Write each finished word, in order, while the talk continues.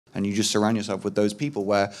And you just surround yourself with those people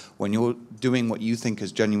where when you're doing what you think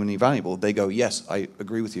is genuinely valuable, they go, yes, I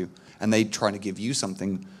agree with you. And they try to give you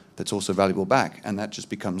something that's also valuable back. And that just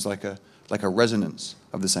becomes like a resonance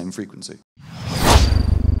of the same frequency.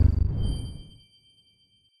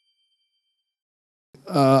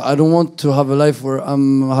 I don't want to have a life where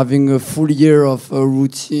I'm having a full year of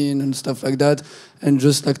routine and stuff like that, and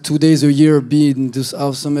just like 2 days a year be in these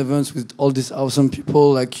awesome events with all these awesome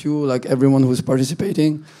people like you, like everyone who's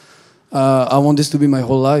participating. I want this to be my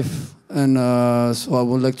whole life, and so I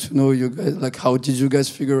would like to know you guys, like, how did you guys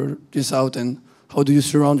figure this out, and how do you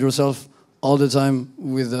surround yourself all the time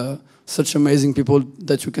with such amazing people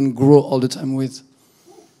that you can grow all the time with?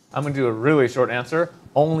 I'm going to do a really short answer.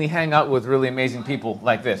 Only hang out with really amazing people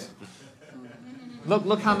like this.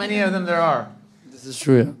 Look how many of them there are. This is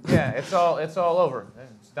true. Yeah, it's all over.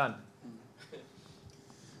 It's done.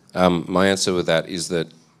 My answer with that is that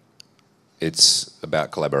it's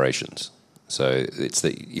about collaborations. So it's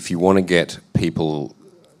that if you want to get people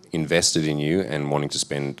invested in you and wanting to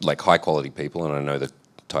spend, like high quality people, and I know the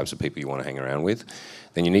types of people you want to hang around with,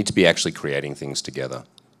 then you need to be actually creating things together.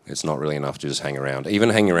 It's not really enough to just hang around. Even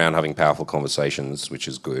hanging around having powerful conversations, which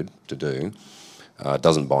is good to do,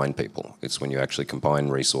 doesn't bind people. It's when you actually combine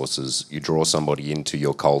resources, you draw somebody into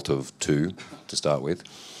your cult of two to start with,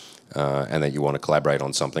 and that you want to collaborate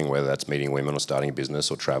on something, whether that's meeting women or starting a business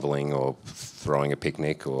or traveling or throwing a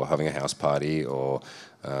picnic or having a house party or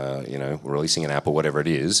you know, releasing an app or whatever it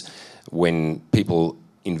is. When people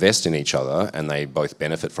invest in each other and they both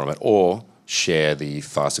benefit from it, or share the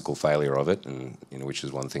farcical failure of it, and you know, which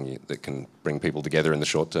is one thing that can bring people together in the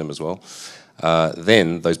short term as well,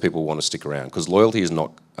 then those people want to stick around, because loyalty is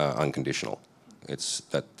not unconditional.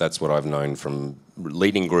 That's what I've known from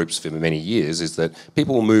leading groups for many years, is that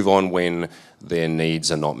people will move on when their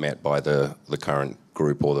needs are not met by the current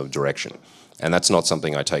group or the direction. And that's not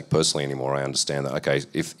something I take personally anymore. I understand that, okay,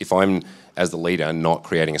 if I'm, as the leader, not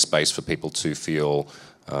creating a space for people to feel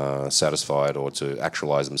satisfied or to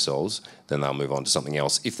actualize themselves, then they'll move on to something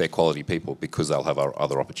else if they're quality people, because they'll have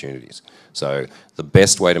other opportunities. So the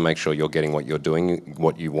best way to make sure you're getting what you're doing,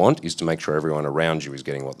 what you want, is to make sure everyone around you is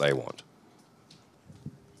getting what they want.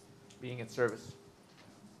 Being at service.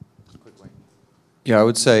 Quick way. Yeah, I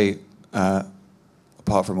would say,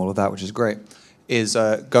 apart from all of that, which is great, is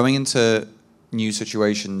going into new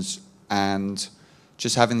situations and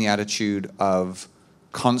just having the attitude of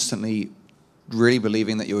constantly really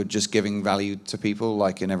believing that you're just giving value to people,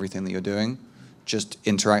 like in everything that you're doing, just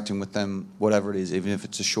interacting with them, whatever it is, even if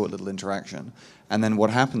it's a short little interaction. And then what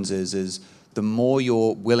happens is the more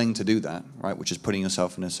you're willing to do that, right, which is putting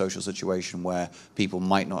yourself in a social situation where people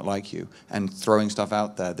might not like you and throwing stuff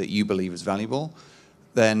out there that you believe is valuable,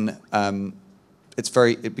 then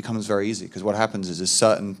it becomes very easy, because what happens is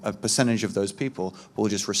a percentage of those people will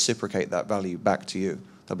just reciprocate that value back to you.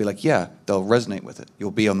 They'll be like, yeah, they'll resonate with it. You'll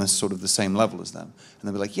be on this sort of the same level as them. And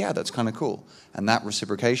they'll be like, yeah, that's kind of cool. And that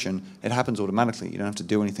reciprocation, it happens automatically. You don't have to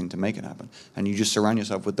do anything to make it happen. And you just surround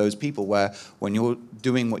yourself with those people where when you're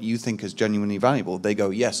doing what you think is genuinely valuable, they go,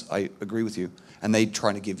 yes, I agree with you. And they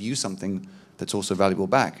try to give you something that's also valuable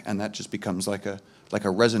back. And that just becomes like a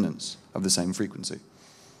resonance of the same frequency.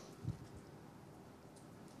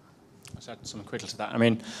 Let's add something quickly to that. I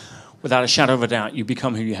mean, without a shadow of a doubt, you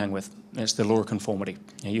become who you hang with. It's the law of conformity.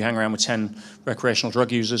 You hang around with 10 recreational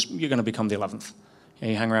drug users, you're going to become the 11th.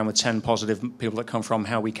 You hang around with 10 positive people that come from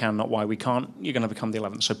how we can, not why we can't, you're going to become the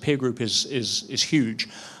 11th. So peer group is huge.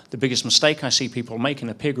 The biggest mistake I see people make in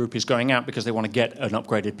a peer group is going out because they want to get an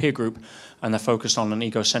upgraded peer group, and they're focused on an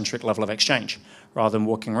egocentric level of exchange, rather than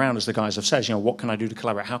walking around, as the guys have said, you know, what can I do to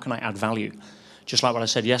collaborate? How can I add value? Just like what I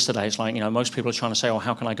said yesterday, it's like, you know, most people are trying to say, oh,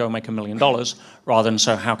 how can I go make $1 million? Rather than,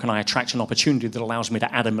 so how can I attract an opportunity that allows me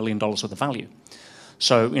to add $1 million worth of value?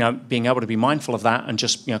 So, you know, being able to be mindful of that and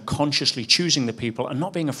just, you know, consciously choosing the people and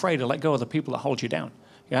not being afraid to let go of the people that hold you down.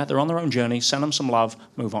 Yeah, they're on their own journey, send them some love,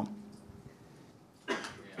 move on.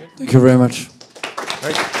 Thank you very much.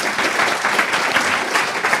 Great.